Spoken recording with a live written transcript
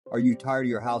Are you tired of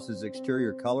your house's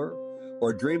exterior color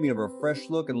or dreaming of a fresh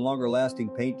look and longer lasting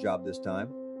paint job this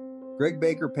time? Greg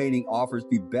Baker Painting offers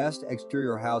the best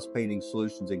exterior house painting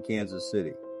solutions in Kansas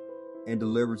City and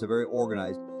delivers a very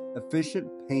organized, efficient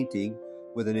painting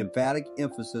with an emphatic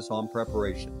emphasis on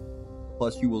preparation.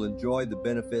 Plus, you will enjoy the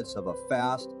benefits of a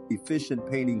fast, efficient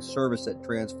painting service that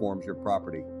transforms your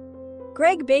property.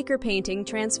 Greg Baker Painting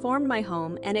transformed my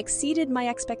home and exceeded my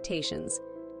expectations.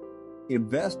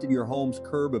 Invest in your home's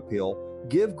curb appeal.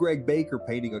 Give Greg Baker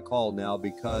Painting a call now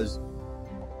because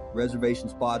reservation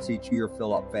spots each year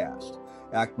fill up fast.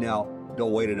 Act now,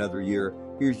 don't wait another year.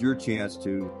 Here's your chance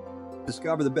to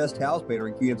discover the best house painter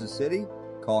in Kansas City.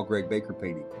 Call Greg Baker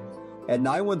Painting at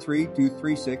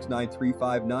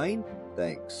 913-236-9359.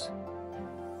 Thanks.